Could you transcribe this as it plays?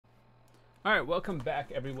Alright, welcome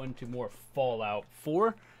back everyone to more Fallout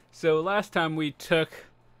 4. So last time we took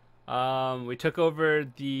over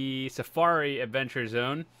the Safari Adventure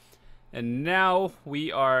Zone, and now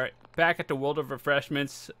we are back at the World of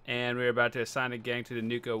Refreshments, and we're about to assign a gang to the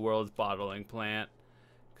Nuka World's bottling plant,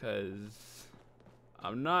 because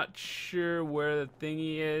I'm not sure where the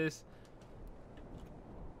thingy is,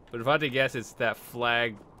 but if I had to guess, it's that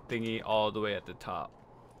flag thingy all the way at the top.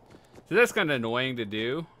 So that's kind of annoying to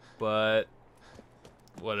do, but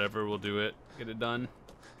whatever, we'll do it. Get it done.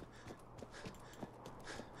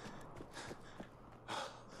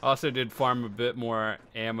 Also did farm a bit more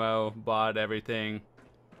ammo, bought everything,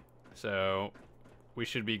 so we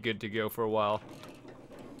should be good to go for a while.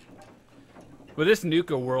 But this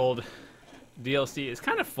Nuka World DLC is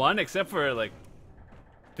kind of fun, except for like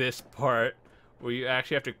this part where you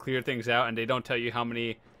actually have to clear things out and they don't tell you how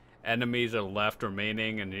many enemies are left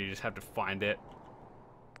remaining, and you just have to find it.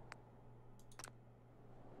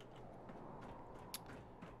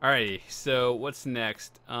 Alrighty, so what's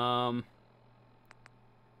next?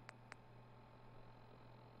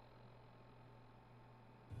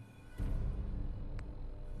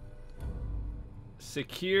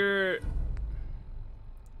 Secure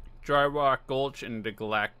Dry Rock Gulch in the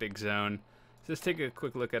Galactic Zone. So let's take a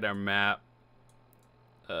quick look at our map.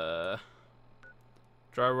 Dry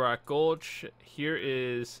Rock Gulch. Here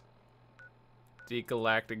is the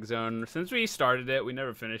Galactic Zone. Since we started it, we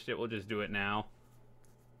never finished it. We'll just do it now.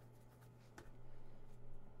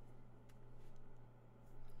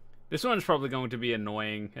 This one's probably going to be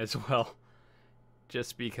annoying as well,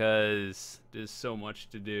 just because there's so much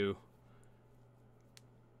to do.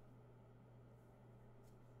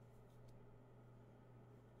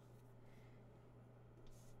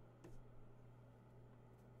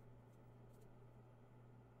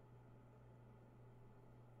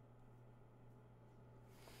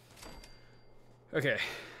 Okay.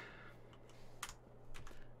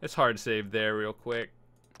 It's hard save there real quick.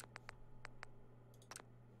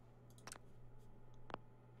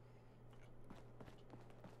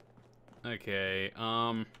 Okay,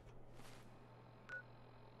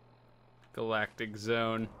 Galactic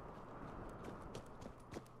Zone.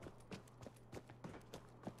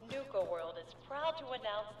 Nuka World is proud to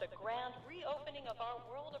announce the grand reopening of our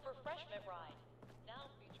World of Refreshment ride, now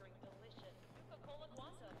featuring delicious Nuka-Cola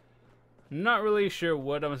Quantum. Not really sure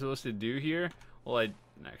what I'm supposed to do here. Well, I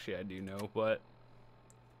do know, but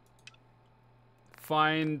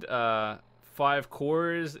find 5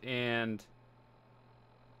 cores and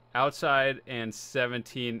outside and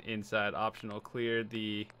 17 inside. Optional. Clear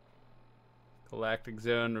the Galactic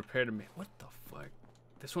Zone. Repair to me. What the fuck?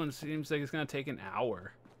 This one seems like it's gonna take an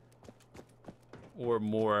hour or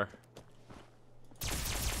more.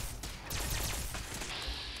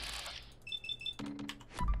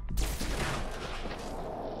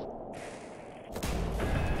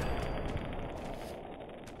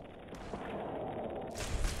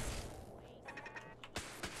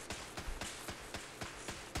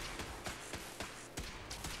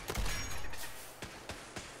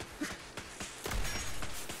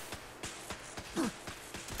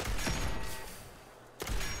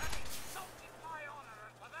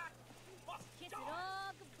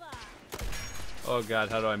 Oh god,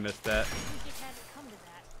 how do I miss that?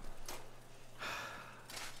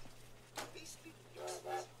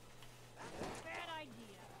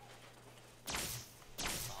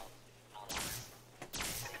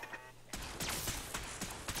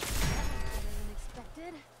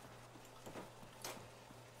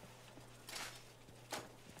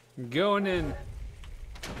 Going in.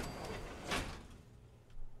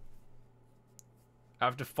 I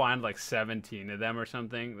have to find like 17 of them or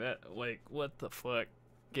something. That, like, what the fuck,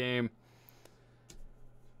 game?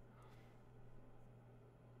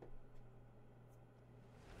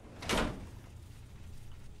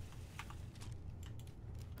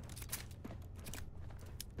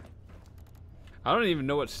 I don't even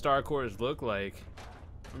know what star cores look like.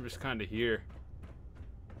 I'm just kind of here.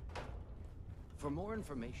 For more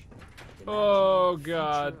information, oh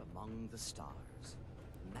god. Among the stars.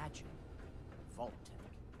 Imagine Vault Tech.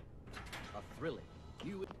 A thrilling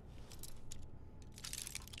new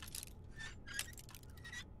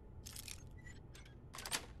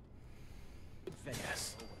adventure.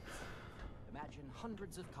 Yes. Imagine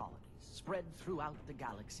hundreds of colonies spread throughout the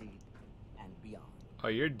galaxy and beyond. Oh,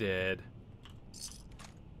 you're dead.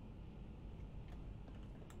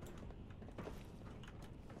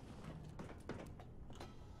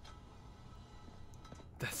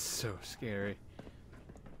 That's so scary.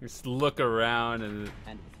 Just look around and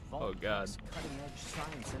oh god. Cutting-edge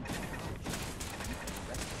science and technology. You can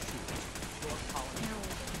rest assured your colony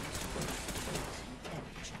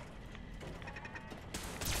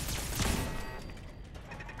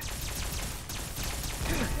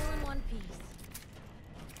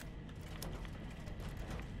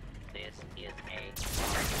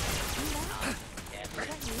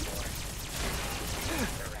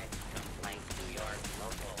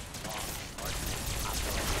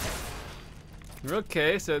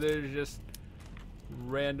Okay, so there's just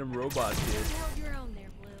random robots here. You held your own there,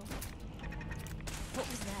 Blue. What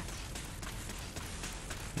was that?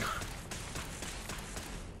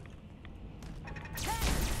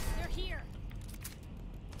 Hey, they're here.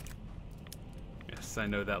 Yes, I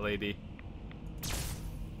know that lady.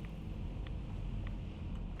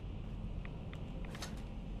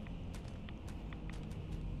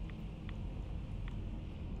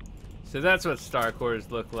 So that's what Star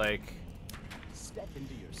Cores look like. Step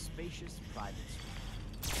into your spacious private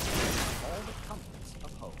suite. All the comforts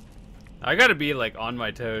of home. I gotta be like on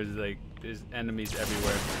my toes, like there's enemies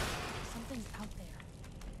everywhere. Something's out there.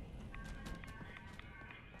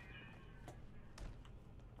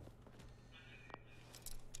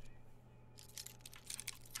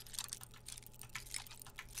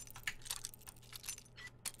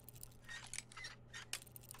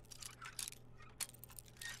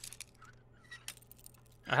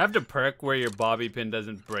 I have the perk where your bobby pin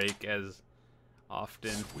doesn't break as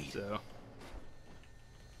often, so.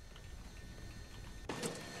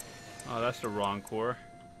 Oh, that's the wrong core.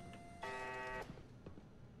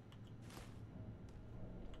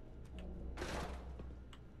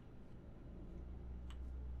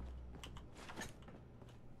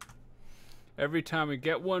 Every time we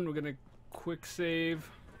get one, we're gonna quick save.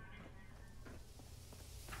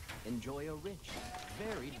 Enjoy a rich,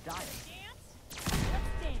 varied diet. Let's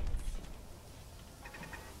dance.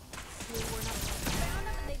 Blue, we're not found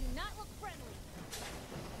them and they do not look friendly.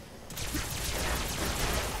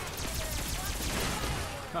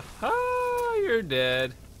 Haha, you're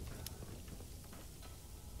dead.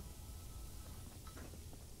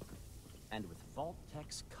 And with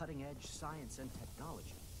Vault-Tech's cutting-edge science and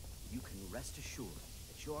technology, you can rest assured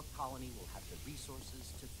that your colony will have the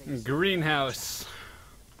resources to face Greenhouse.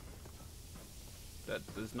 That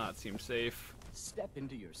does not seem safe. Step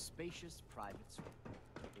into your spacious private suite,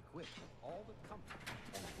 equipped with all the comfort.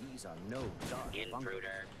 And these are no dark bunkers.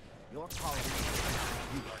 Your colony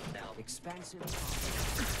is expansive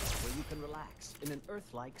comfort, where you can relax in an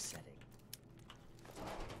Earth-like setting.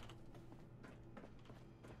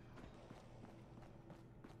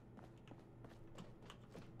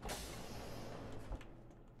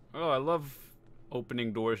 Oh, I love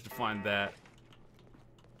opening doors to find that.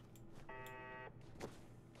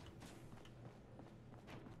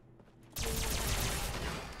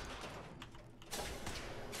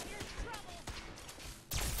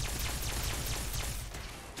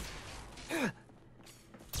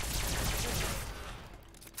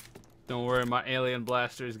 Don't worry, my alien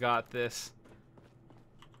blasters got this.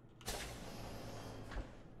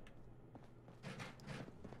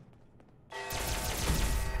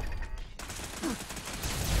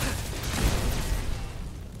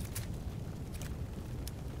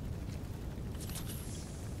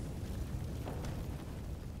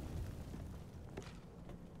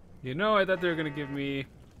 You know, I thought they were gonna give me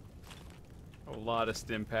a lot of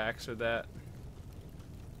stim packs for that.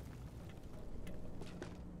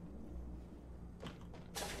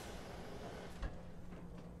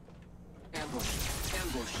 Ambush.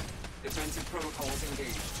 Ambush. Defensive protocols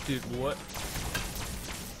engaged. Dude, what?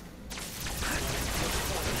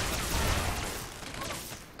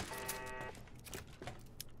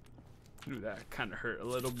 Ooh, that kind of hurt a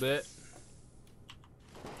little bit.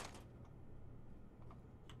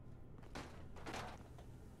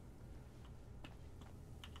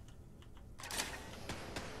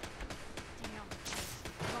 Damn.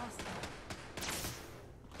 Lost them.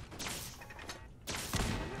 I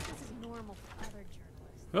wonder if this is normal for other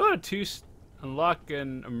journalists. Oh, unlock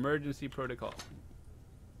an emergency protocol.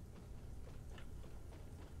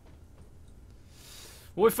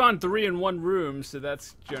 Well, we found 3 in one room, so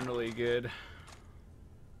that's generally good.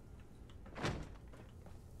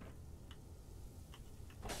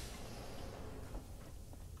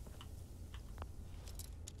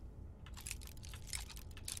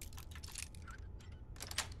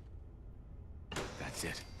 That's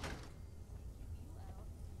it.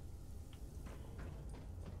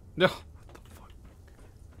 No. What the fuck?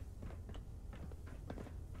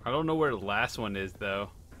 I don't know where the last one is, though.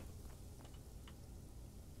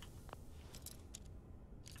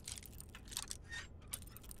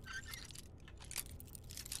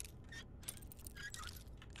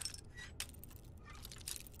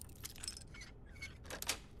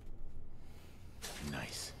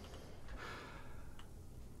 Nice.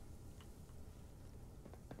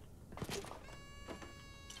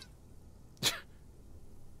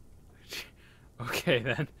 Okay,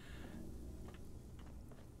 then.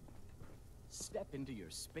 Step into your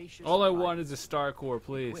spacious All I private want is a star core,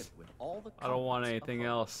 please. equipped with all the I don't want comforts of anything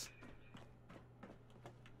home. else.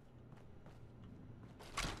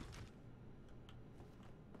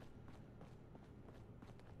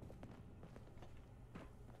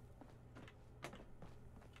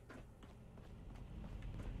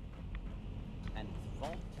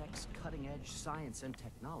 Vault-Tech's cutting-edge science and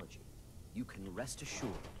technology, you can rest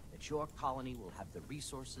assured that your colony will have the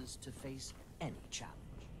resources to face any challenge.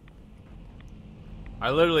 I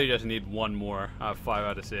literally just need one more. I have 5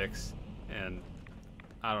 out of 6, and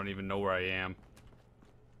I don't even know where I am.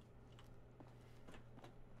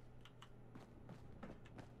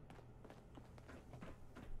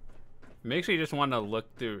 Makes me just want to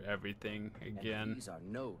look through everything again. And these are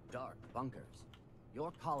no dark bunkers.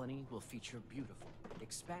 Your colony will feature beautiful,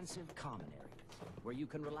 expansive common areas where you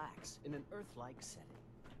can relax in an Earth-like setting.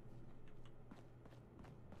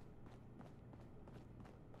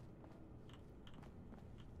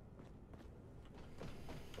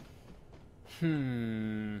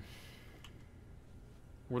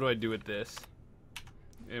 What do I do with this?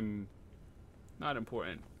 Not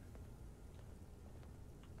important.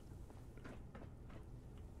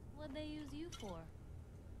 What'd they use you for?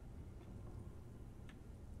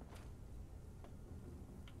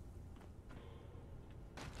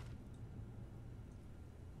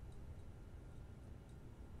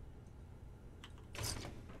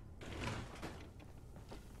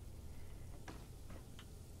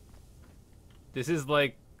 This is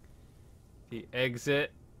like the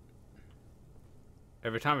exit.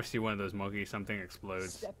 Every time I see one of those monkeys, something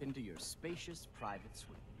explodes. Step into your spacious private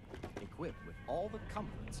suite, equipped with all the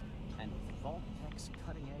comforts and with Vault-Tech's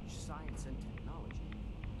cutting-edge science and technology.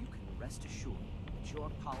 You can rest assured that your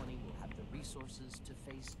colony will have the resources to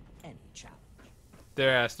face any challenge.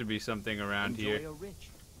 There has to be something around Enjoy here. a rich,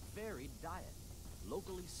 varied diet,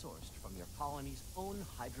 locally sourced from your colony's own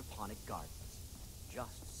hydroponic gardens.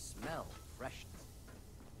 Just smell freshness.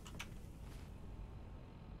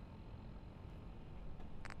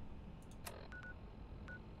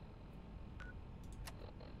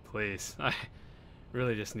 Please, I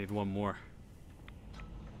really just need one more.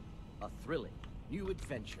 A thrilling new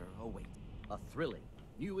adventure awaits. A thrilling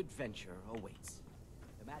new adventure awaits.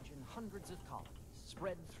 Imagine hundreds of colonies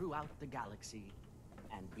spread throughout the galaxy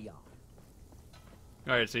and beyond.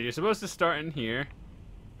 Alright, so you're supposed to start in here.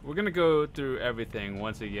 We're gonna go through everything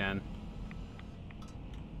once again.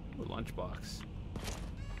 Ooh, lunchbox.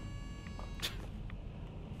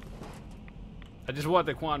 I just want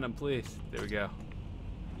the quantum, please. There we go.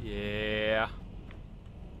 Yeah.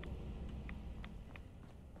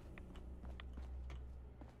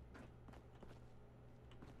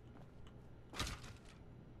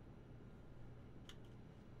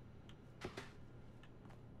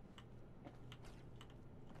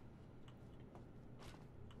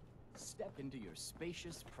 Step into your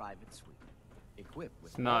spacious private suite, equipped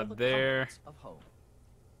with It's not all the there. comforts of home.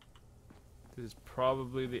 This is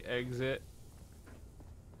probably the exit.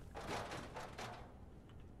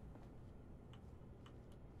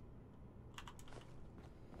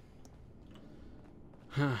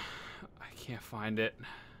 I can't find it.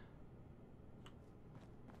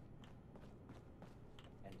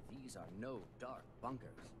 And these are no dark bunkers.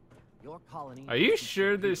 Your colony. Are you features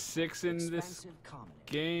sure there's beautiful, 6 in this expansive common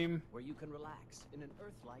area game? where you can relax in an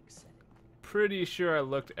Earth-like setting. Pretty sure I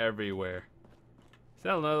looked everywhere. Is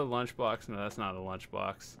that another lunchbox? No, that's not a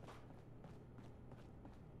lunchbox.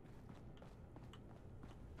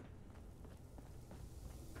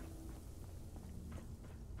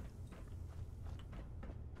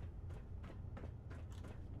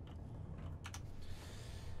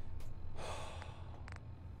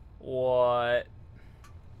 What?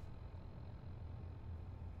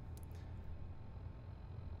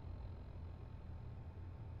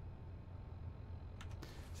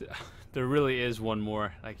 There really is one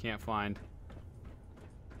more I can't find.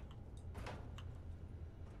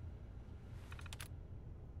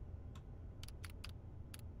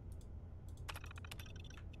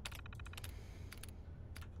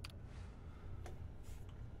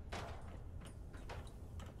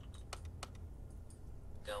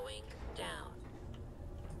 Going down.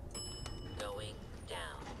 Going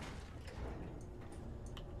down.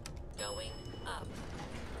 Going up.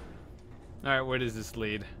 Alright, where does this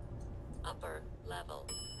lead? Upper level.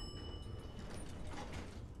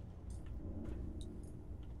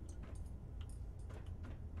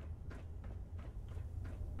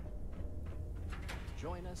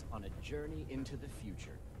 Join us on a journey into the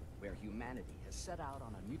future, where humanity has set out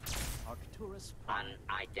on a new Arcturus planet.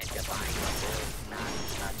 Unidentified.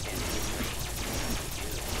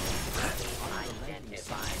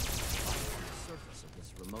 Unidentified. On the surface of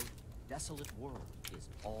this remote, desolate world is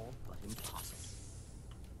all but impossible.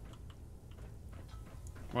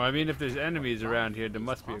 Well, I mean, if there's enemies around here, there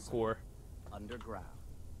must be a core. Underground.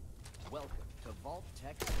 Welcome to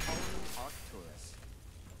Vault-Tech's colony Arcturus.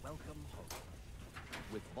 Welcome home.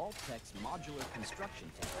 With Vault-Tech's modular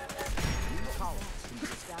construction technique, new colonies can be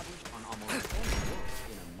established on almost any world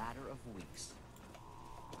in a matter of weeks.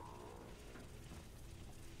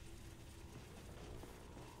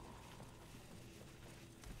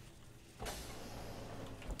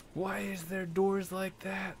 Why is there doors like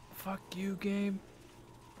that? Fuck you, game.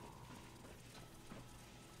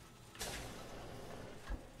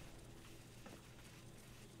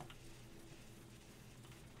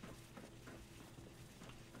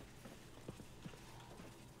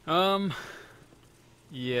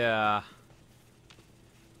 Yeah.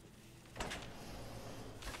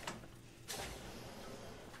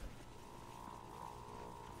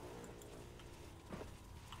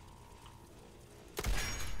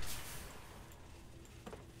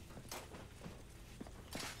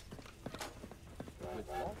 With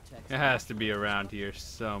Vault-Tech's It has to be around here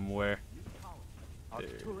somewhere.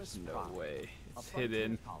 There's Arcturus no Prime, way. a It's frontier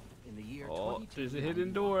hidden. colony in the year Oh, there's a 2291.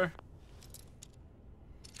 hidden door.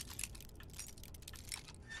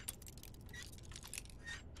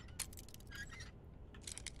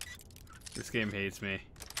 This game hates me.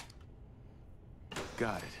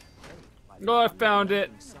 Got it. By the Oh, I found it.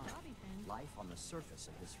 sun, life on the surface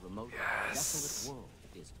of this remote, Yes. desolate world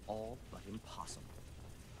is all but impossible.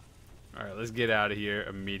 Alright, let's get out of here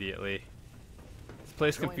immediately. This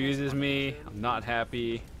place confuses me. I'm not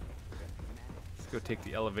happy. Let's go take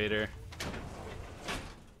the elevator.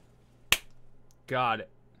 Got it.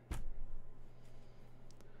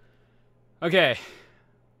 Okay.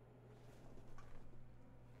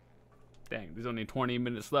 Dang, there's only 20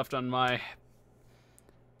 minutes left on my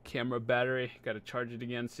camera battery. Gotta charge it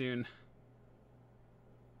again soon.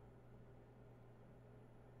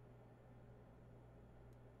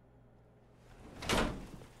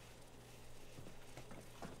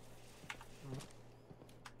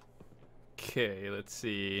 Okay, let's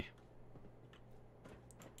see.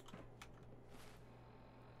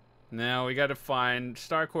 Now we gotta find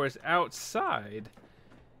star cores outside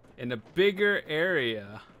in a bigger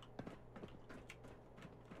area.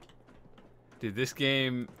 Dude, this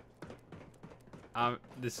game,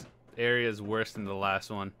 this area is worse than the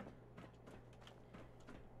last one.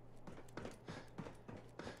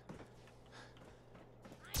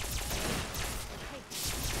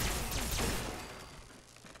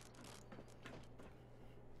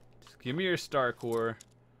 Just give me your star core.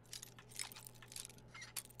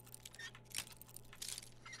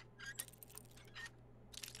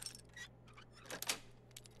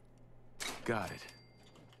 Got it.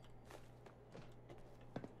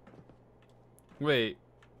 Wait,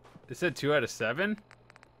 it said 2 out of 7?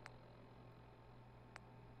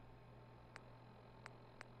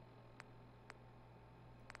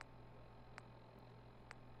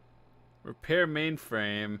 Repair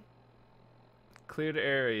mainframe. Cleared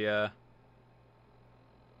area.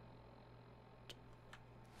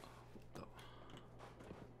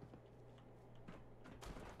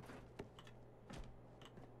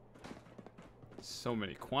 So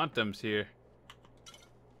many quantums here.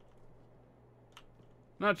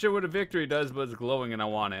 Not sure what a victory does, but it's glowing and I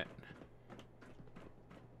want it.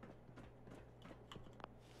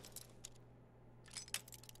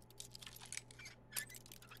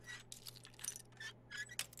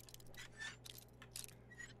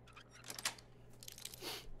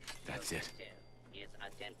 That's it. Is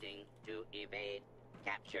attempting to evade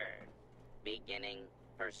capture. Beginning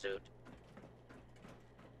pursuit.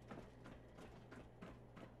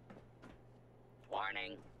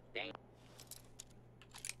 Warning. Danger.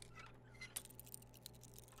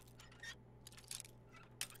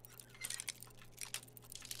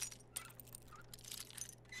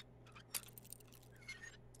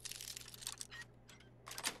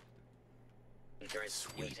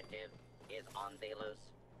 Sweet. Fugitive is on the loose.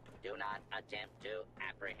 Do not attempt to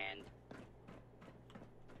apprehend.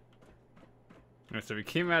 Alright, so we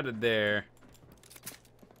came out of there.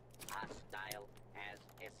 Hostile has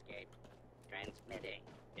escaped. Transmitting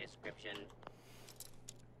description.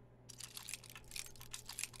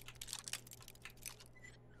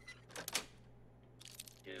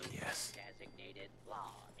 To Yes. designated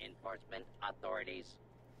law enforcement authorities.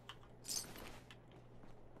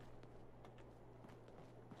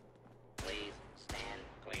 Please stand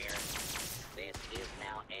clear. This is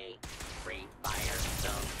now a free fire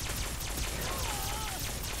zone.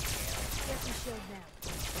 Get the shield now.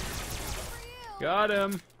 Got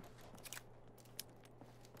him.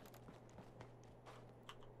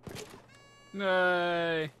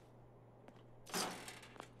 Nay.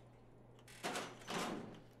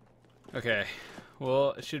 Okay.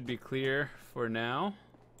 Well, it should be clear for now.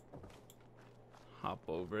 Hop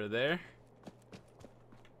over there.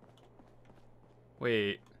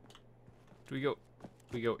 Wait. Do we go...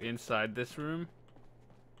 We go inside this room?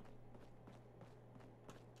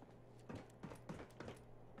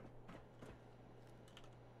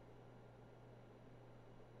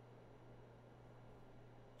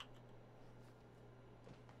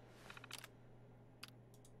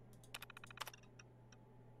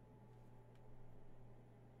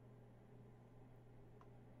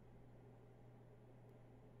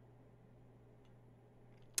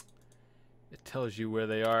 It tells you where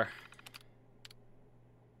they are.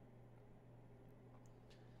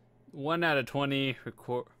 1 out of 20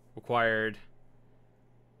 required.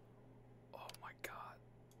 Oh my god.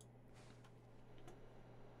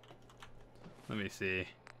 Let me see.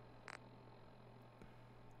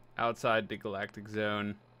 Outside the galactic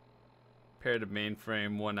zone. Pair to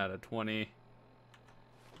mainframe, 1 out of 20.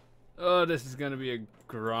 Oh, this is gonna be a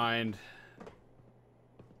grind.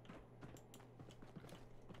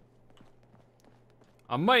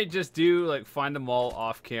 I might just do, like, find them all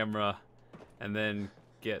off camera and then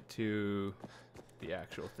get to the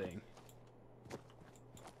actual thing.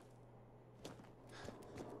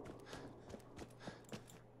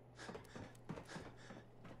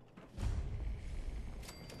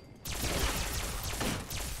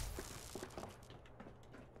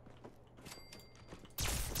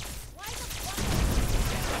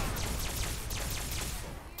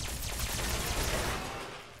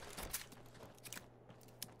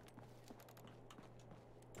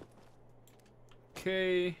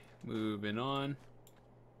 Okay, moving on.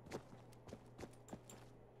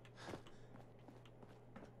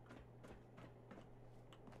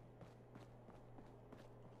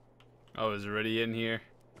 Oh, is it already in here?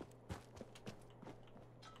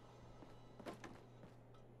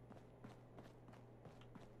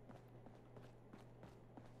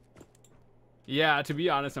 Yeah, to be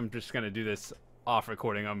honest, I'm just gonna do this off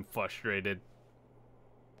recording. I'm frustrated.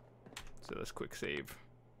 So let's quick save.